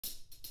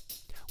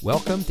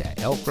Welcome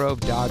to Elk Grove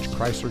Dodge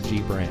Chrysler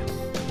Jeep Ram.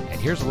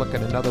 And here's a look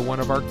at another one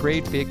of our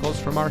great vehicles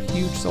from our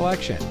huge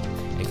selection.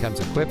 It comes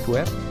equipped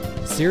with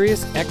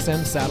Sirius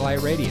XM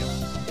satellite radio,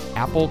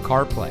 Apple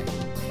CarPlay,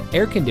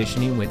 air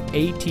conditioning with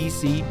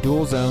ATC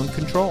dual zone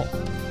control,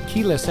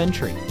 keyless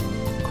entry,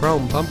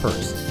 chrome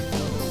bumpers.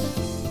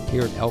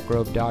 Here at Elk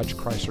Grove Dodge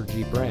Chrysler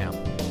Jeep Ram,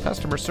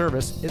 customer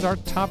service is our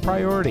top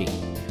priority.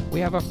 We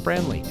have a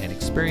friendly and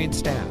experienced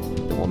staff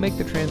that will make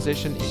the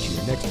transition into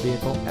your next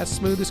vehicle as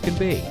smooth as can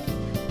be.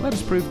 Let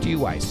us prove to you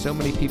why so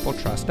many people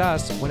trust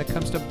us when it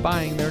comes to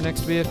buying their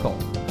next vehicle.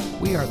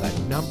 We are the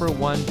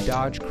 #1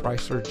 Dodge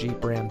Chrysler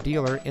Jeep Ram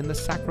dealer in the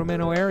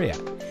Sacramento area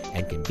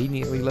and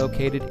conveniently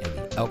located in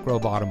the Elk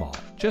Grove Auto Mall,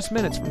 just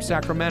minutes from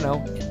Sacramento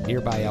and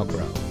nearby Elk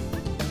Grove.